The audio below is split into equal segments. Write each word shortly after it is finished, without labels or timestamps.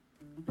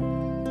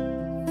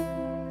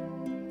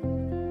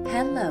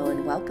Hello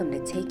and welcome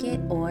to Take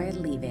It or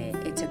Leave It.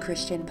 It's a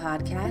Christian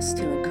podcast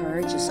to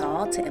encourage us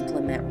all to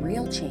implement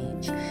real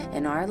change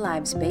in our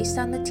lives based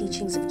on the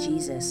teachings of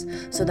Jesus,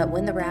 so that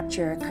when the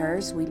rapture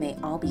occurs, we may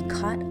all be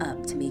caught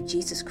up to meet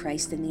Jesus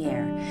Christ in the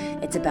air.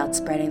 It's about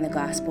spreading the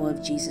gospel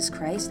of Jesus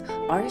Christ,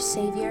 our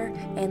Savior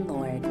and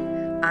Lord.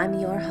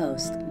 I'm your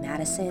host,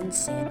 Maddison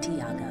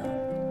Santiago.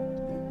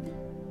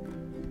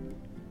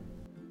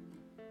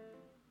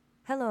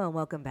 Hello and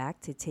welcome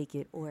back to Take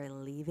It or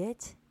Leave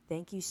It.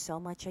 Thank you so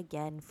much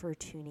again for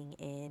tuning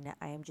in.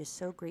 I am just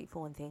so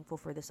grateful and thankful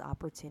for this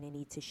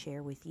opportunity to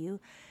share with you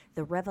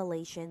the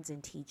revelations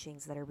and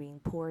teachings that are being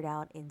poured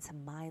out into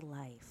my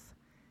life.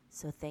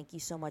 So thank you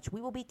so much.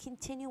 We will be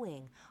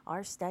continuing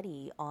our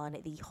study on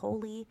the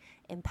holy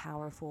and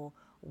powerful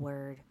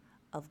Word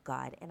of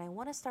God. And I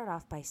want to start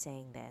off by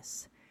saying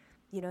this.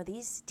 You know,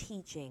 these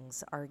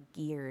teachings are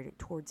geared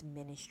towards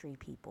ministry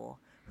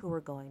people who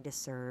are going to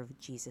serve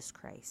Jesus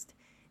Christ.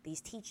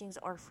 These teachings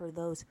are for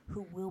those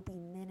who will be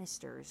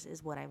ministers,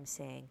 is what I'm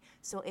saying.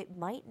 So it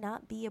might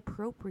not be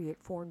appropriate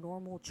for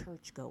normal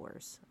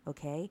churchgoers,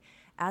 okay?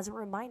 As a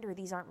reminder,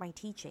 these aren't my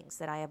teachings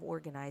that I have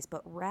organized,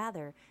 but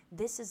rather,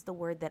 this is the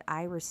word that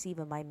I receive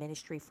in my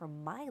ministry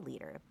from my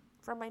leader,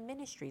 from my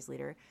ministry's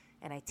leader,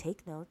 and I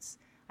take notes.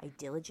 I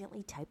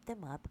diligently type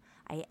them up.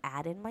 I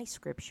add in my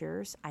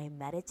scriptures. I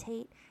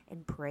meditate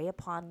and pray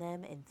upon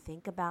them and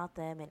think about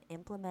them and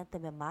implement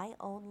them in my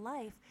own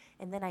life.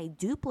 And then I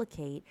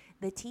duplicate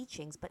the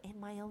teachings, but in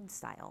my own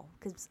style,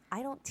 because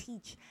I don't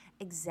teach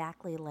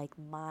exactly like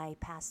my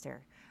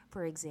pastor,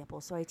 for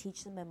example. So I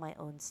teach them in my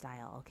own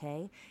style,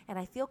 okay? And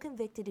I feel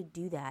convicted to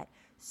do that,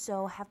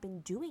 so have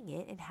been doing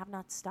it and have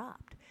not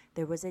stopped.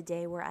 There was a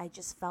day where I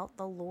just felt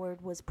the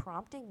Lord was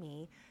prompting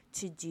me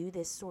to do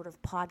this sort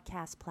of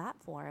podcast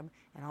platform,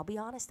 and I'll be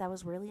honest, I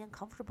was really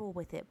uncomfortable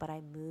with it, but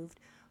I moved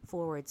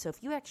forward. So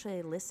if you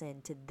actually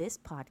listen to this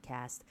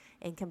podcast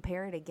and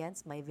compare it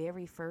against my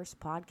very first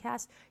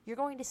podcast, you're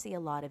going to see a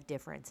lot of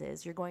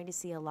differences. You're going to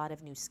see a lot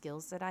of new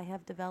skills that I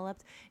have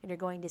developed, and you're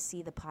going to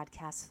see the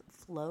podcast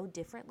flow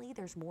differently.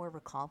 There's more of a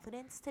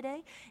confidence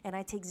today, and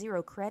I take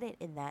zero credit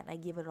in that, and I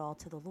give it all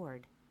to the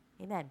Lord.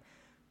 Amen.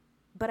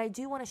 But I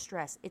do want to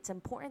stress, it's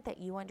important that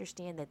you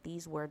understand that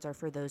these words are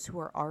for those who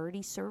are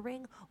already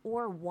serving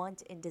or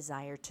want and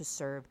desire to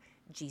serve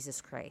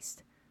Jesus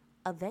Christ.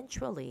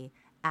 Eventually,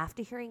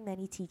 after hearing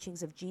many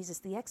teachings of Jesus,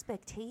 the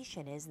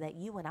expectation is that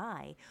you and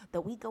I,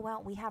 that we go out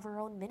and we have our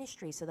own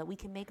ministry so that we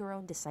can make our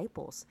own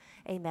disciples.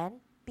 Amen?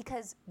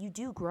 Because you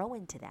do grow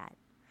into that.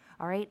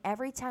 All right?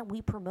 Every time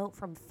we promote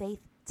from faith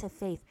to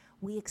faith,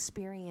 we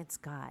experience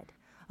God.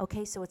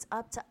 Okay, so it's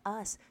up to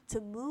us to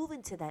move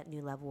into that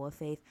new level of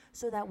faith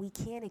so that we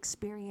can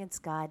experience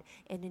God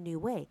in a new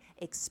way.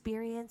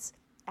 Experience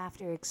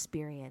after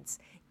experience.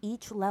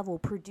 Each level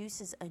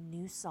produces a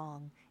new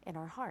song in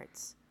our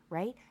hearts,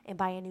 right? And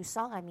by a new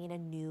song, I mean a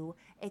new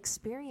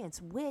experience,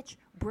 which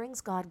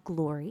brings God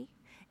glory,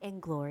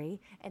 and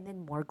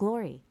then more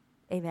glory.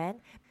 Amen?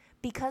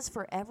 Because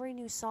for every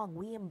new song,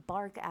 we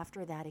embark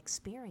after that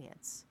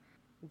experience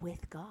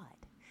with God.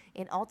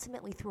 And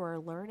ultimately through our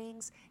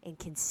learnings and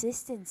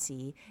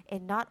consistency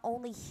and not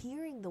only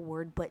hearing the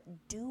word but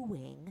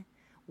doing,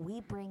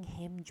 we bring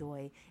him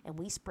joy and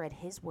we spread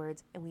his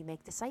words and we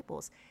make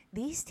disciples.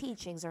 These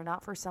teachings are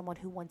not for someone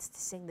who wants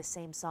to sing the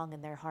same song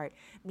in their heart,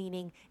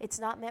 meaning it's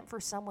not meant for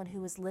someone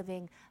who is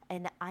living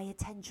an I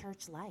attend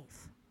church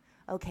life,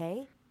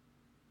 okay?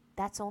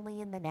 That's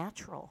only in the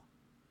natural,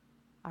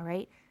 all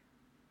right?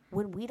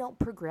 When we don't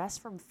progress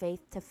from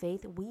faith to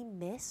faith, we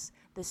miss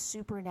the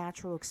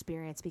supernatural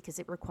experience because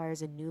it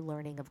requires a new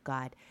learning of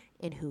God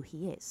and who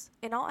he is.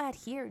 And I'll add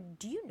here,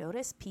 do you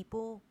notice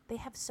people, they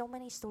have so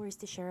many stories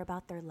to share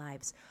about their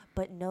lives,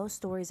 but no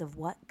stories of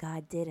what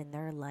God did in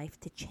their life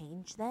to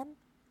change them,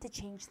 to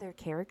change their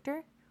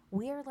character?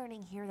 We are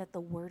learning here that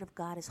the Word of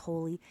God is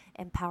holy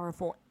and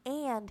powerful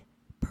and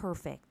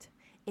perfect.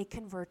 It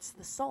converts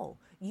the soul.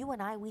 You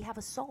and I, we have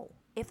a soul.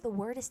 If the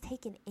word is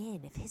taken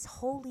in, if his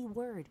holy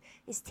word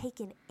is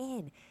taken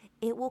in,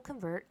 it will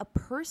convert a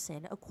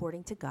person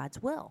according to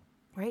God's will,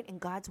 right? In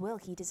God's will,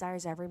 he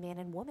desires every man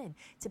and woman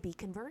to be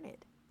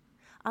converted.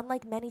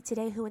 Unlike many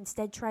today who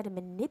instead try to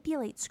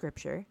manipulate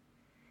scripture,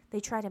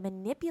 they try to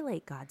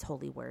manipulate God's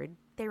holy word.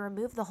 They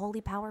remove the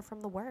holy power from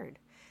the word.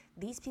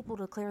 These people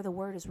declare the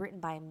word is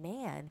written by a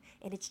man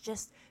and it's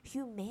just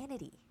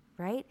humanity,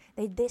 right?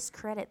 They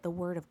discredit the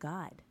word of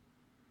God.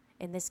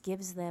 And this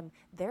gives them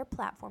their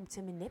platform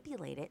to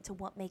manipulate it to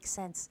what makes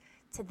sense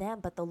to them.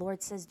 But the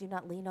Lord says, do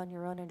not lean on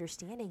your own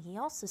understanding. He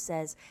also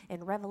says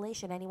in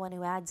Revelation, anyone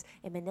who adds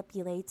and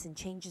manipulates and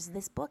changes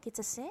this book, it's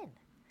a sin.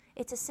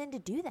 It's a sin to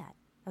do that,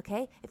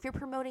 okay? If you're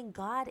promoting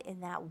God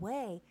in that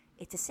way,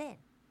 it's a sin.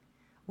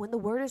 When the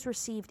word is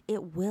received,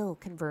 it will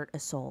convert a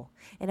soul.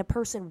 And a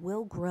person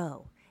will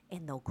grow.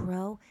 And they'll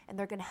grow and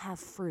they're going to have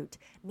fruit,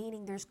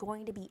 meaning there's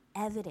going to be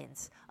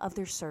evidence of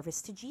their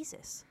service to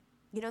Jesus.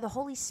 You know, the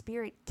Holy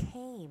Spirit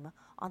came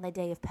on the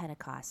day of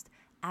Pentecost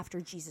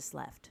after Jesus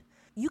left.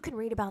 You can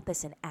read about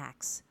this in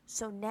Acts.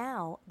 So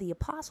now the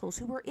apostles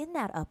who were in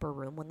that upper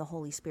room when the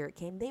Holy Spirit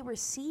came, they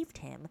received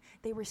him,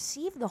 they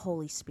received the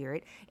Holy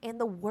Spirit, and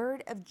the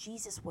word of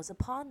Jesus was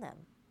upon them.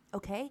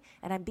 Okay?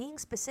 And I'm being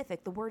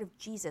specific, the word of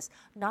Jesus,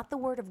 not the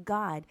word of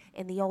God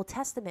in the Old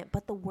Testament,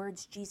 but the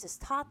words Jesus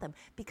taught them.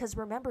 Because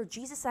remember,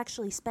 Jesus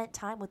actually spent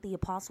time with the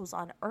apostles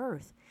on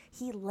earth.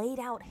 He laid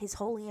out his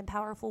holy and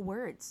powerful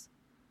words.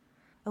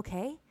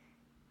 Okay?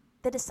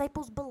 The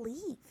disciples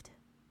believed.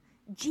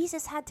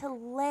 Jesus had to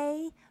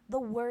lay the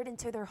word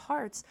into their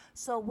hearts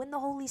so when the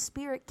Holy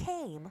Spirit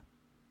came,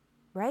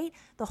 right,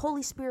 the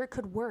Holy Spirit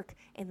could work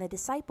in the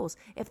disciples.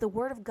 If the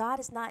word of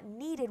God is not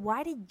needed,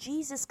 why did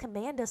Jesus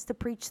command us to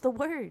preach the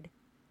word?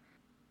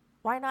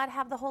 Why not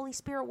have the Holy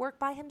Spirit work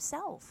by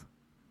himself?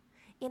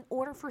 In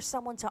order for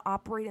someone to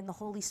operate in the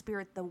Holy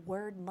Spirit, the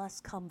word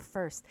must come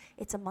first.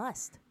 It's a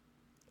must.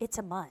 It's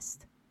a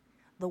must.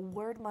 The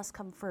word must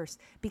come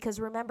first. Because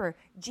remember,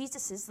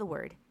 Jesus is the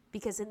word.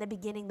 Because in the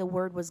beginning, the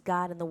word was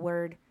God and the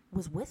word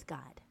was with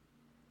God.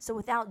 So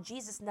without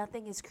Jesus,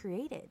 nothing is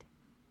created.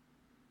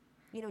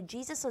 You know,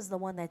 Jesus is the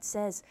one that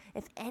says,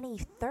 if any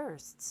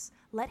thirsts,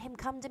 let him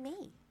come to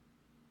me.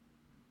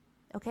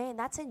 Okay, and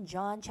that's in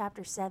John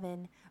chapter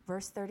 7,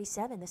 verse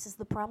 37. This is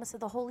the promise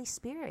of the Holy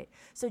Spirit.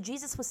 So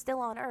Jesus was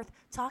still on earth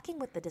talking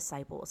with the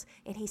disciples.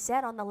 And he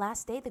said on the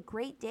last day, the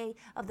great day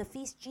of the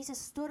feast, Jesus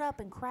stood up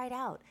and cried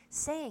out,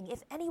 saying,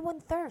 if anyone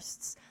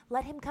thirsts,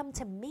 let him come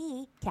to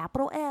me,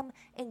 capital M,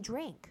 and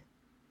drink.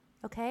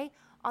 Okay,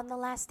 on the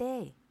last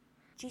day,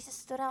 Jesus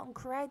stood out and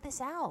cried this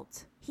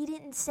out. He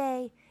didn't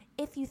say,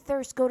 if you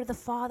thirst, go to the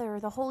Father or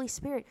the Holy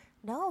Spirit.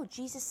 No,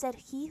 Jesus said,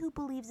 he who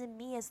believes in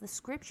me, as the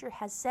scripture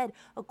has said,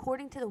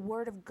 according to the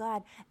word of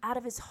God, out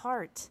of his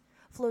heart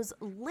flows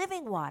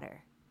living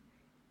water.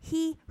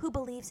 He who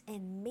believes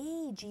in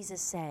me,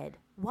 Jesus said.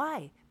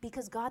 Why?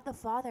 Because God the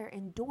Father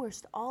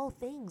endorsed all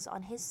things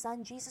on his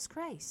Son, Jesus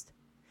Christ.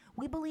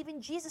 We believe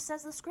in Jesus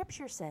as the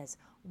scripture says.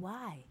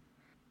 Why?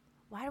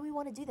 Why do we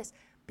want to do this?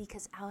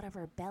 Because out of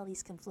our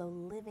bellies can flow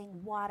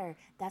living water.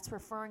 That's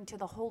referring to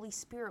the Holy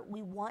Spirit.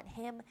 We want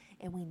him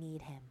and we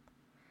need him.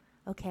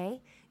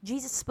 Okay?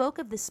 Jesus spoke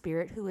of the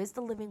Spirit who is the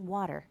living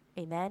water.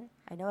 Amen?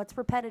 I know it's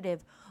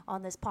repetitive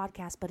on this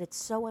podcast, but it's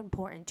so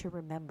important to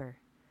remember.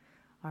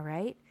 All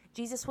right?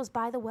 Jesus was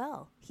by the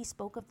well. He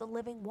spoke of the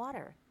living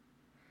water.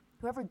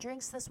 Whoever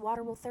drinks this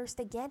water will thirst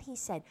again, he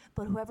said.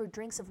 But whoever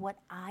drinks of what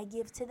I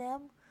give to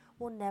them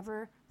will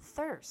never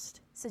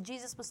thirst. So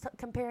Jesus was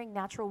comparing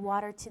natural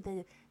water to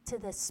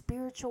the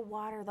spiritual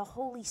water, the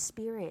Holy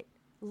Spirit,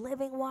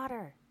 living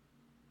water.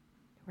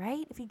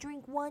 Right? If you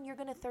drink one, you're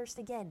going to thirst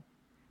again.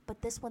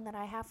 But this one that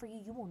I have for you,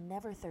 you will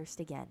never thirst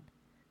again.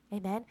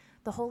 Amen?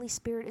 The Holy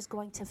Spirit is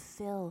going to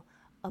fill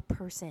a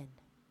person,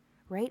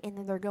 right? And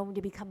then they're going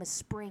to become a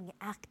spring,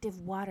 active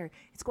water.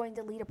 It's going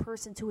to lead a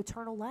person to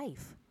eternal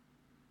life.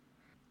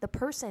 The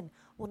person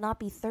will not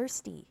be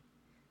thirsty,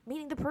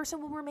 meaning the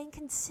person will remain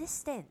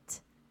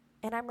consistent.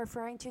 And I'm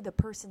referring to the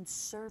person's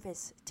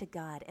service to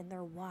God and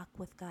their walk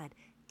with God.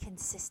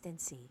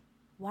 Consistency.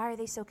 Why are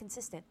they so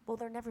consistent? Well,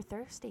 they're never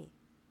thirsty.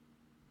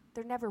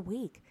 They're never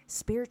weak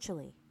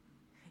spiritually.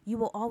 You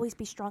will always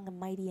be strong and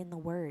mighty in the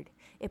word.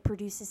 It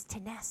produces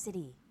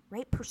tenacity,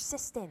 right?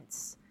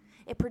 Persistence.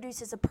 It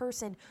produces a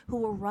person who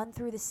will run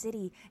through the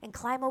city and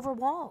climb over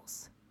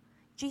walls.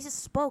 Jesus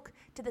spoke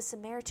to the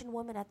Samaritan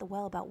woman at the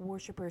well about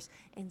worshipers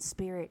in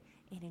spirit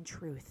and in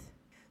truth.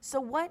 So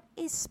what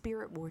is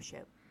spirit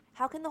worship?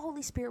 How can the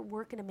Holy Spirit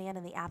work in a man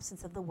in the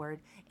absence of the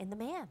word in the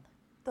man?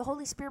 The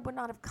Holy Spirit would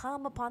not have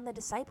come upon the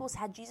disciples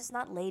had Jesus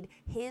not laid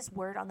his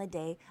word on the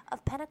day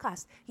of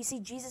Pentecost. You see,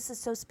 Jesus is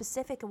so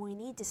specific, and we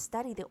need to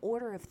study the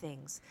order of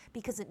things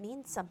because it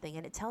means something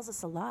and it tells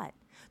us a lot.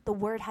 The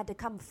word had to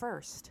come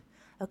first.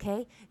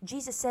 Okay?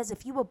 Jesus says,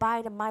 if you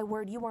abide in my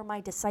word, you are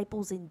my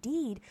disciples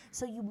indeed.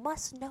 So you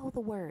must know the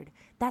word.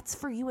 That's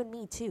for you and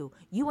me too.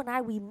 You and I,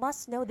 we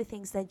must know the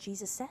things that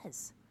Jesus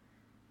says.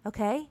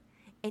 Okay?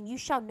 And you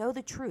shall know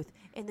the truth,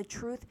 and the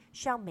truth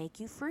shall make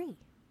you free.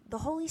 The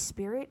Holy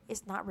Spirit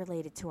is not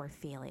related to our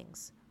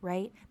feelings,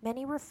 right?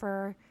 Many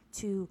refer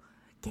to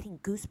getting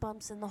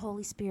goosebumps in the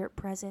Holy Spirit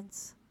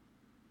presence.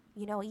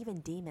 You know,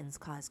 even demons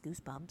cause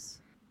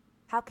goosebumps.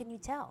 How can you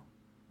tell?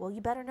 Well,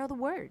 you better know the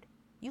word.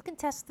 You can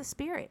test the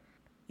Spirit.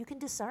 You can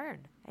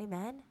discern.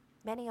 Amen?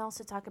 Many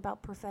also talk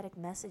about prophetic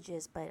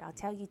messages, but I'll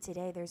tell you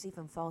today, there's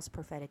even false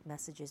prophetic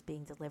messages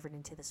being delivered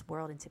into this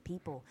world and to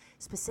people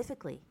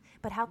specifically.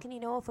 But how can you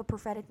know if a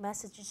prophetic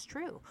message is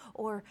true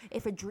or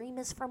if a dream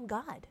is from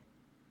God?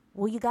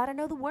 Well, you got to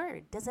know the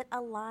word. Does it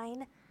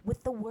align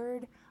with the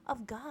word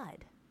of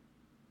God?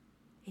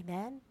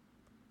 Amen?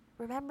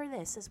 Remember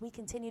this as we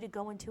continue to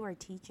go into our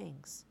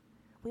teachings.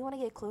 We want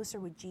to get closer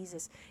with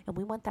Jesus, and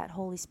we want that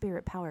Holy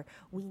Spirit power.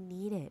 We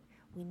need it.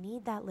 We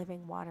need that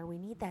living water. We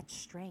need that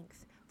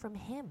strength from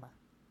him.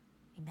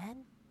 Amen?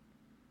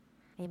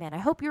 Amen. I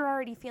hope you're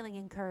already feeling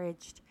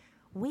encouraged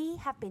We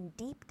have been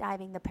deep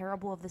diving the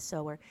parable of the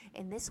sower,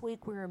 and this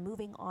week we are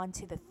moving on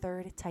to the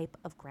third type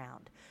of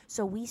ground.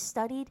 So we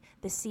studied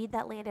the seed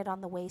that landed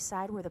on the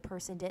wayside where the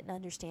person didn't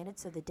understand it,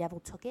 so the devil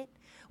took it.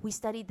 We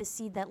studied the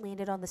seed that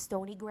landed on the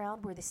stony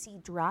ground where the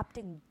seed dropped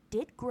and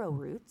did grow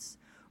roots,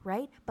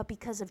 right? But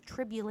because of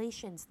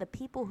tribulations, the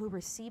people who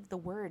received the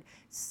word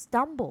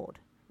stumbled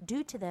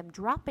due to them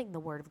dropping the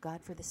word of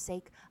God for the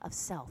sake of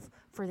self,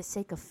 for the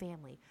sake of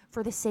family,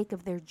 for the sake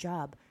of their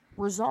job,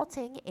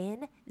 resulting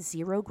in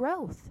zero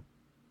growth,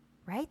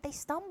 right? They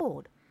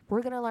stumbled.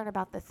 We're going to learn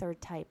about the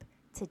third type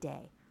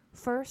today.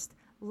 First,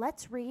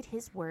 let's read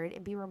his word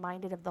and be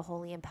reminded of the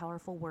holy and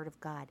powerful word of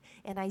God.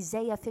 In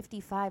Isaiah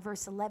 55,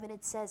 verse 11,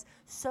 it says,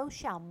 "So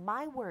shall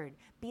my word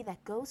be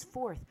that goes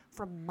forth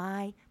from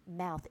my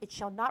mouth. It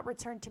shall not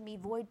return to me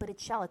void, but it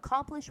shall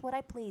accomplish what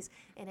I please,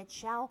 and it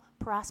shall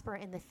prosper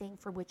in the thing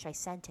for which I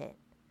sent it."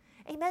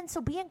 Amen.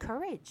 So be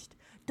encouraged.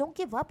 Don't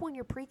give up when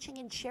you're preaching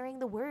and sharing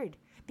the word,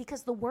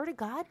 because the word of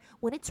God,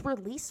 when it's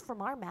released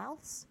from our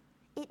mouths,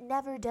 it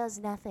never does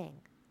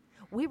nothing.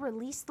 We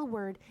release the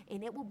word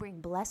and it will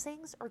bring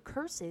blessings or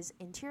curses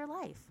into your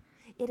life.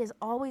 It is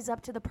always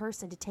up to the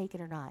person to take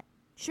it or not.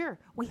 Sure,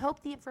 we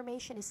hope the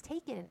information is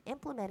taken and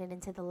implemented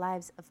into the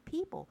lives of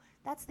people.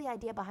 That's the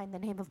idea behind the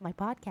name of my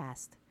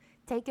podcast.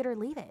 Take it or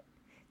leave it.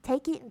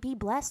 Take it and be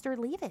blessed or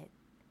leave it.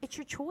 It's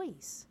your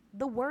choice.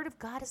 The word of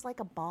God is like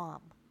a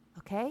bomb,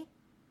 okay?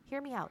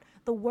 Hear me out.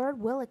 The word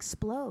will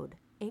explode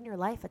in your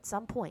life at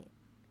some point.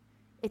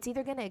 It's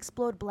either going to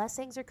explode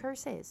blessings or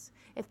curses.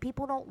 If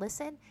people don't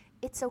listen,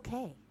 it's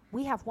okay.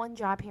 We have one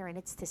job here, and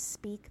it's to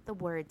speak the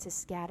word, to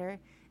scatter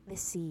the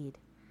seed.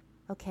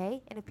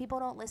 Okay? And if people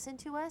don't listen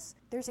to us,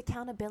 there's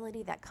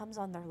accountability that comes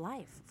on their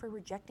life for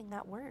rejecting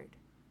that word.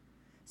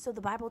 So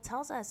the Bible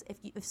tells us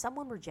if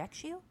someone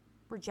rejects you,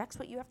 rejects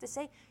what you have to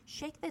say,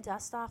 shake the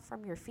dust off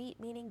from your feet,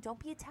 meaning don't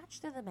be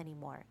attached to them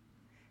anymore.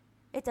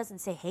 It doesn't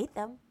say hate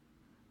them,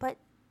 but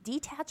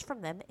detach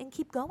from them and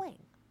keep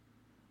going.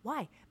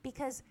 Why?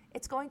 Because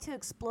it's going to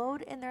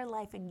explode in their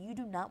life, and you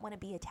do not want to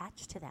be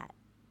attached to that.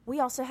 We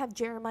also have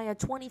Jeremiah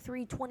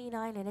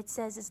 23:29, and it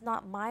says, "Is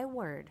not my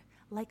word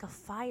like a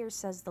fire,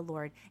 says the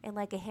Lord, and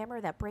like a hammer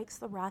that breaks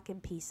the rock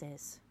in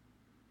pieces?"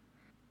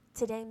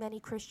 Today, many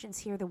Christians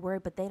hear the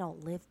word, but they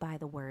don't live by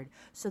the word,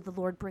 so the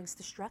Lord brings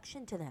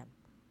destruction to them.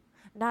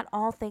 Not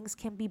all things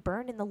can be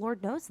burned, and the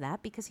Lord knows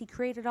that because he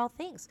created all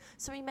things.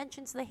 So he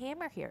mentions the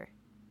hammer here.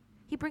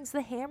 He brings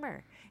the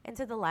hammer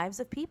into the lives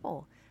of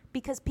people,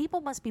 because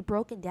people must be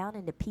broken down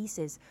into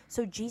pieces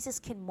so Jesus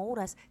can mold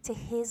us to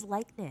his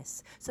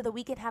likeness, so that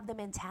we can have the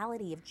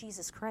mentality of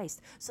Jesus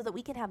Christ, so that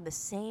we can have the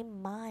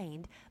same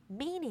mind,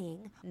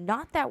 meaning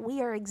not that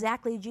we are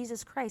exactly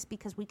Jesus Christ,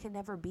 because we can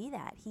never be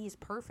that. He is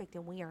perfect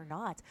and we are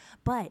not.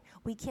 But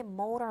we can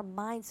mold our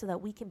minds so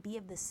that we can be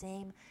of the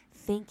same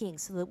thinking,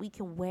 so that we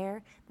can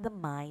wear the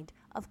mind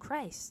of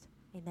Christ.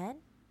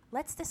 Amen?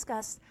 Let's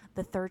discuss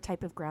the third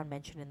type of ground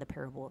mentioned in the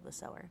parable of the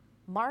sower.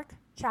 Mark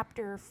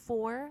chapter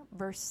 4,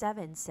 verse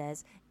 7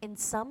 says, "And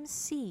some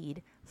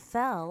seed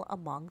fell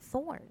among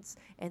thorns,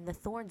 and the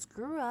thorns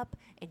grew up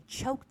and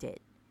choked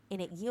it,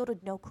 and it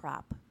yielded no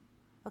crop."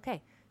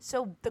 Okay,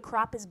 so the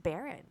crop is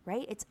barren,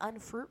 right? It's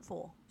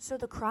unfruitful. So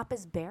the crop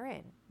is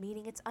barren,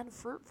 meaning it's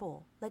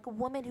unfruitful. Like a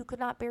woman who could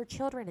not bear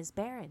children is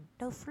barren,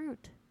 no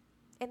fruit.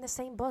 In the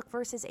same book,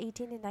 verses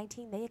 18 and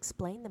 19, they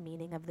explain the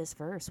meaning of this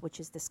verse, which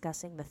is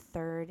discussing the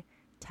third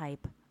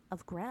type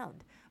of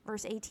ground.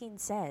 Verse 18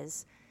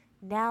 says,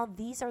 "Now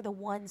these are the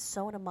ones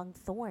sown among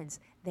thorns.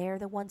 They are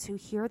the ones who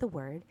hear the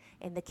word,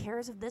 and the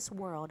cares of this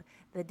world,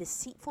 the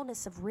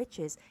deceitfulness of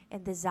riches,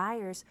 and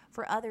desires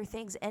for other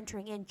things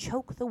entering in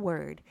choke the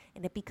word,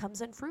 and it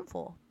becomes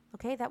unfruitful."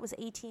 Okay, that was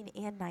 18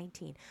 and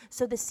 19.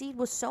 So the seed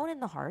was sown in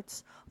the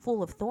hearts,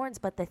 full of thorns,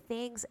 but the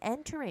things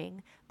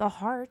entering the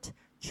heart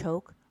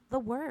choke the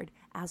word.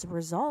 As a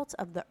result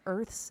of the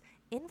earth's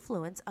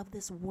influence, of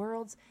this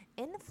world's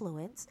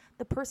influence,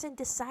 the person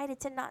decided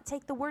to not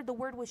take the word. The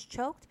word was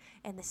choked,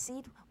 and the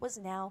seed was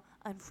now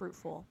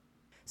unfruitful.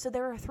 So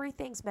there are three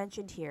things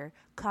mentioned here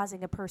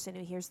causing a person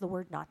who hears the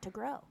word not to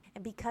grow.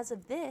 And because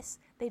of this,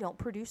 they don't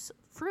produce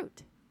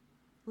fruit.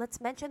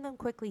 Let's mention them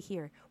quickly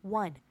here.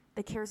 1,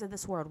 the cares of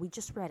this world. We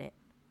just read it.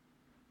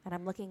 And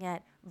I'm looking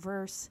at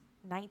verse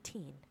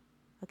 19.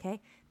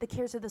 Okay, the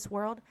cares of this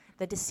world,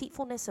 the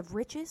deceitfulness of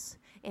riches,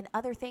 and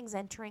other things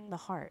entering the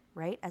heart,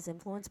 right, as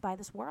influenced by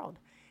this world.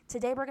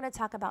 Today we're going to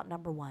talk about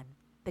number 1,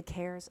 the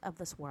cares of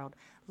this world.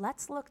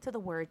 Let's look to the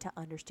word to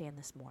understand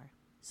this more.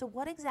 So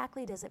what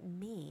exactly does it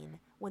mean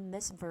when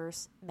this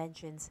verse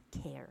mentions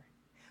care?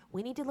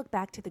 We need to look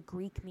back to the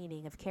Greek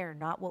meaning of care,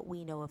 not what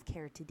we know of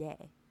care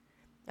today.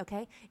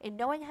 Okay, and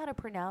knowing how to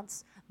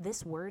pronounce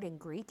this word in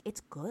Greek, it's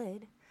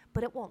good,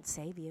 but it won't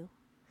save you.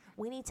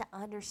 We need to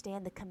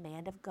understand the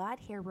command of God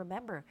here.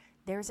 Remember,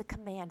 there's a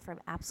command from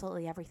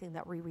absolutely everything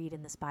that we read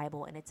in this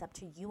Bible, and it's up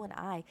to you and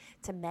I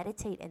to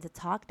meditate and to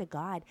talk to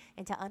God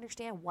and to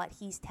understand what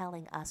he's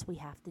telling us we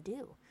have to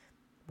do.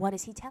 What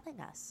is he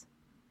telling us?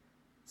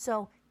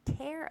 So,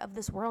 care of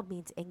this world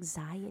means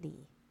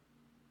anxiety.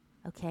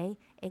 Okay?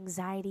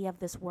 Anxiety of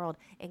this world,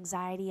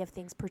 anxiety of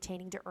things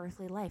pertaining to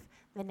earthly life,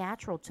 the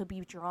natural, to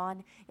be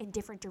drawn in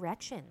different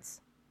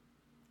directions.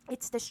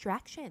 It's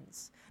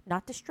distractions,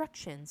 not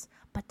destructions,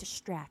 but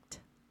distract.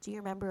 Do you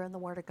remember in the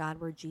Word of God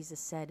where Jesus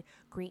said,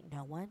 greet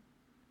no one?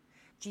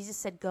 Jesus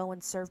said, go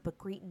and serve, but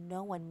greet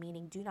no one,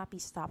 meaning do not be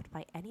stopped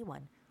by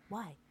anyone.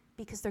 Why?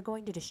 Because they're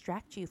going to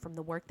distract you from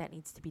the work that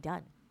needs to be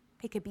done.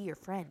 It could be your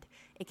friend.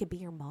 It could be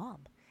your mom.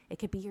 It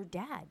could be your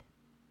dad.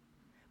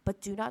 But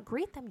do not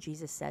greet them,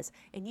 Jesus says.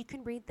 And you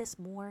can read this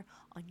more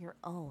on your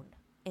own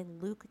in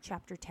Luke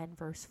chapter 10,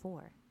 verse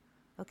 4.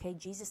 Okay,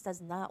 Jesus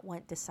does not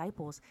want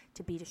disciples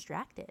to be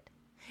distracted.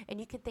 And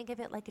you can think of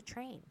it like a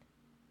train.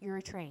 You're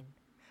a train.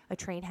 A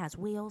train has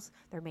wheels.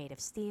 They're made of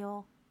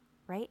steel,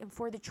 right? And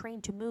for the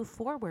train to move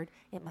forward,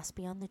 it must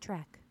be on the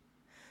track.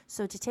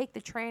 So to take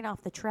the train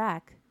off the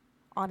track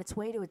on its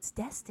way to its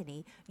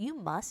destiny, you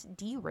must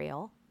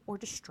derail or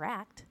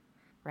distract,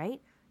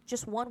 right?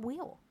 Just one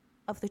wheel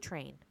of the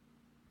train.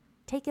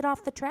 Take it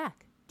off the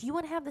track. Do you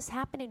want to have this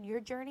happen in your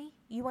journey?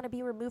 You want to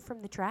be removed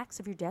from the tracks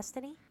of your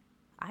destiny?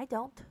 I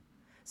don't.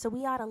 So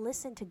we ought to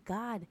listen to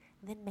God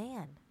than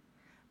man,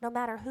 no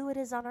matter who it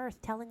is on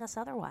earth telling us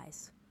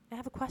otherwise. I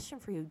have a question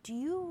for you. Do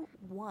you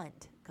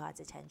want God's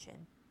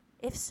attention?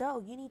 If so,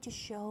 you need to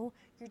show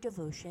your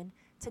devotion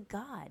to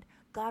God.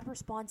 God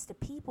responds to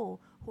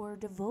people who are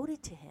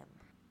devoted to him.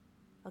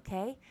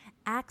 Okay?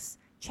 Acts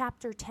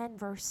chapter 10,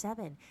 verse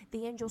 7.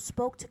 The angel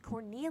spoke to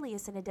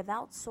Cornelius, and a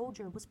devout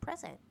soldier was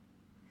present.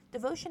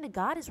 Devotion to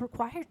God is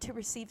required to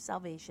receive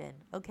salvation,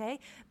 okay?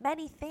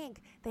 Many think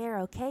they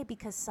are okay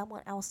because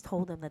someone else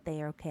told them that they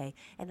are okay,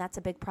 and that's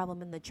a big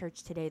problem in the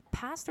church today.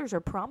 Pastors are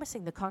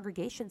promising the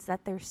congregations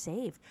that they're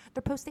saved.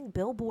 They're posting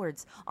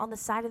billboards on the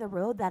side of the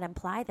road that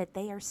imply that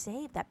they are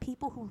saved, that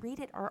people who read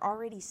it are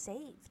already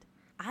saved.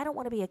 I don't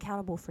want to be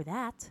accountable for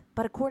that.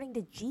 But according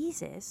to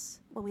Jesus,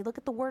 when we look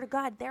at the Word of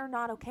God, they're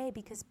not okay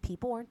because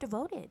people aren't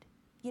devoted.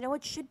 You know,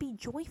 it should be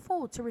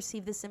joyful to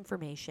receive this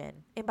information.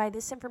 And by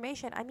this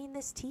information, I mean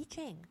this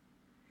teaching,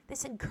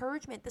 this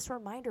encouragement, this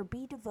reminder,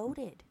 be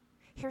devoted.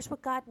 Here's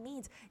what God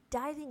means,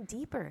 diving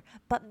deeper.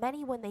 But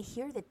many, when they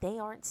hear that they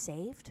aren't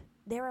saved,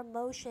 their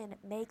emotion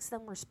makes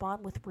them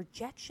respond with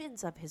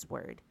rejections of his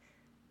word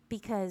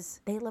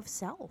because they love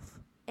self.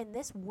 And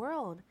this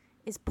world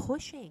is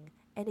pushing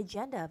an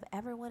agenda of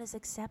everyone is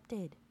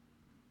accepted.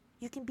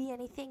 You can be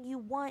anything you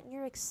want,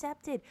 you're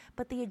accepted.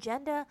 But the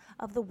agenda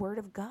of the Word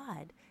of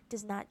God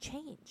does not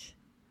change.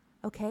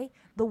 Okay?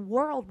 The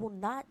world will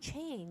not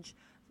change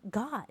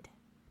God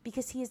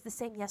because he is the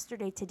same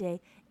yesterday,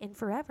 today, and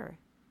forever.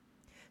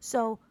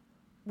 So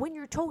when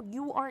you're told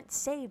you aren't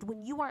saved,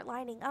 when you aren't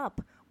lining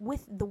up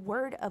with the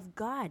Word of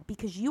God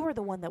because you are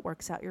the one that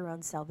works out your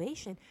own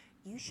salvation,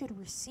 you should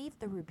receive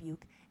the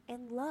rebuke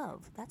and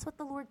love. That's what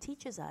the Lord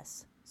teaches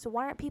us. So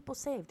why aren't people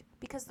saved?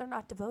 Because they're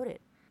not devoted.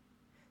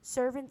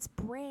 Servants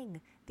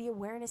bring the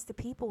awareness to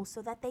people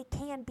so that they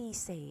can be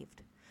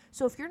saved.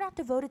 So if you're not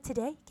devoted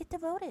today, get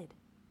devoted.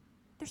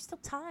 There's still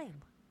time.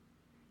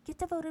 Get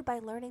devoted by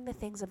learning the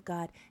things of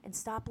God and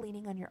stop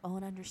leaning on your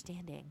own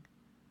understanding.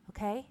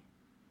 Okay?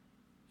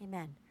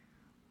 Amen.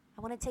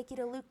 I want to take you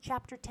to Luke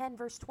chapter 10,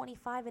 verse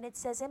 25, and it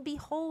says, and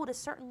behold, a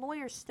certain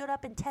lawyer stood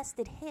up and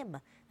tested him.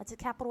 That's a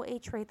capital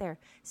H right there,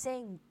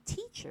 saying,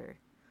 Teacher,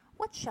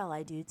 what shall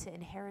I do to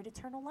inherit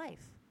eternal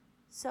life?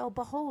 So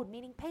behold,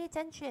 meaning pay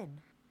attention.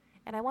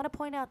 And I want to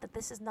point out that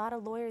this is not a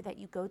lawyer that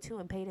you go to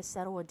and pay to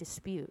settle a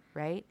dispute,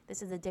 right?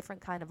 This is a different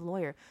kind of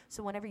lawyer.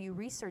 So whenever you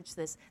research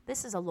this,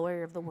 this is a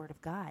lawyer of the Word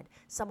of God,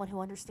 someone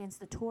who understands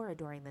the Torah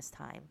during this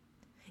time.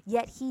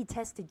 Yet he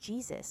tested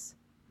Jesus.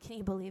 Can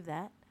you believe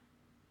that?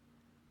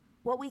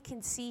 What we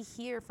can see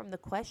here from the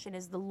question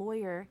is the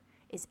lawyer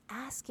is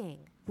asking,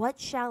 what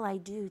shall I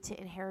do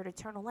to inherit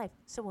eternal life?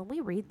 So when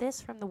we read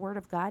this from the Word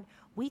of God,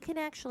 we can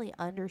actually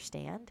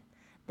understand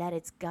that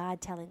it's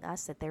God telling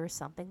us that there is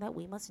something that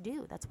we must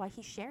do. That's why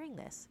he's sharing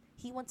this.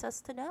 He wants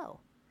us to know.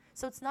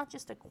 So it's not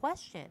just a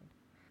question,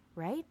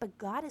 right? But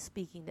God is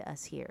speaking to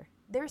us here.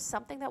 There's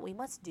something that we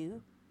must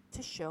do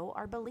to show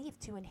our belief,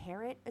 to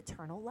inherit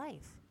eternal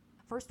life.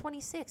 Verse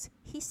 26,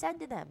 he said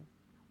to them,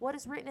 what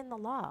is written in the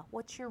law?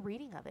 What's your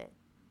reading of it?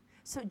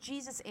 So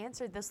Jesus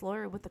answered this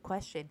lawyer with a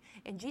question.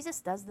 And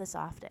Jesus does this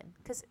often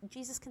because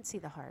Jesus can see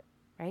the heart,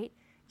 right?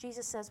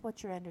 Jesus says,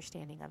 what's your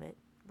understanding of it?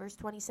 Verse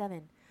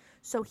 27,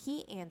 so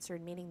he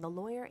answered, meaning the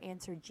lawyer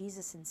answered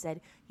Jesus and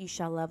said, you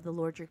shall love the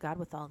Lord your God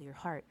with all your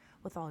heart,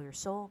 with all your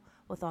soul,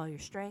 with all your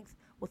strength,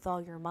 with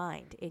all your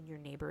mind, and your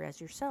neighbor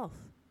as yourself.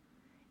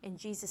 And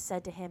Jesus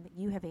said to him,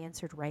 you have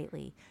answered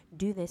rightly.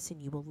 Do this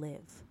and you will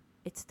live.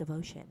 It's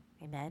devotion.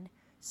 Amen.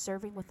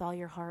 Serving with all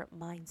your heart,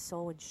 mind,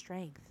 soul, and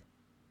strength.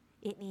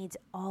 It needs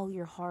all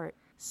your heart,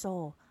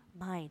 soul,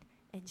 mind,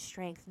 and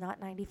strength, not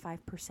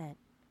 95%,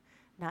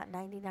 not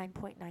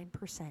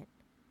 99.9%.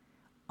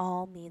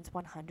 All means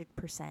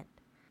 100%.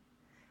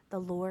 The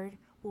Lord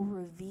will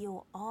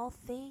reveal all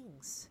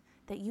things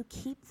that you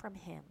keep from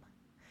him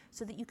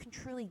so that you can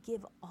truly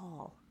give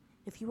all.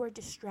 If you are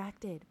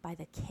distracted by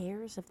the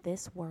cares of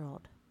this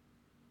world,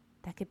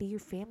 that could be your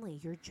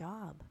family, your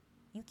job,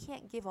 You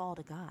can't give all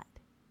to God.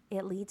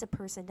 It leads a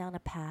person down a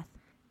path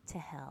to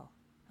hell,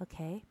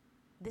 okay?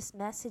 This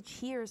message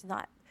here is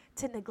not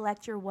to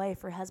neglect your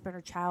wife or husband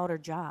or child or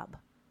job,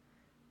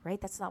 right?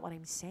 That's not what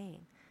I'm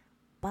saying.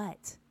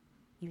 But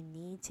you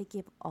need to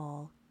give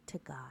all to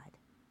God.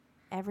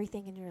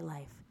 Everything in your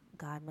life,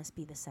 God must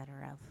be the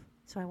center of.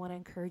 So I want to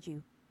encourage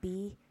you,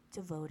 be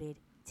devoted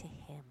to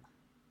Him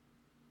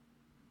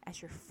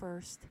as your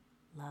first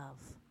love.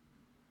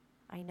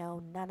 I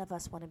know none of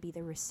us want to be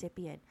the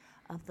recipient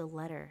of the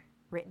letter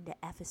written to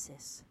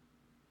Ephesus,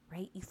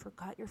 right? You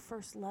forgot your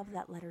first love,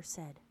 that letter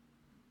said.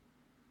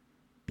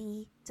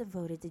 Be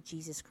devoted to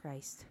Jesus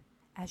Christ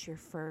as your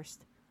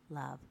first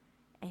love.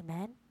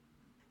 Amen?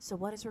 So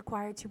what is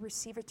required to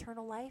receive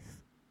eternal life?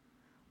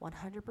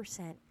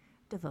 100%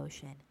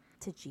 devotion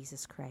to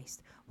Jesus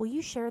Christ. Will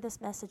you share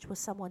this message with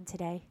someone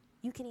today?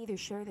 You can either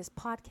share this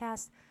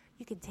podcast,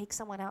 you can take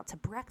someone out to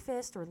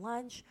breakfast or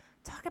lunch.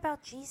 Talk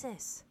about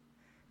Jesus.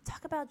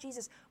 Talk about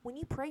Jesus. When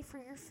you pray for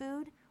your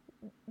food,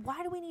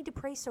 why do we need to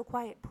pray so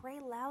quiet? Pray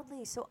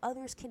loudly so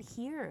others can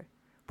hear.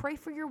 Pray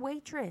for your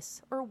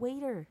waitress or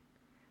waiter.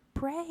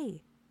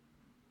 Pray.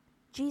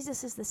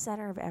 Jesus is the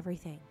center of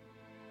everything.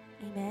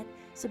 Amen.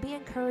 So be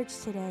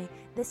encouraged today.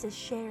 This is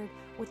shared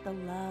with the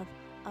love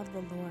of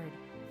the Lord.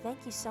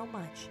 Thank you so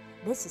much.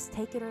 This is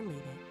Take It or Leave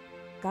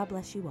It. God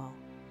bless you all.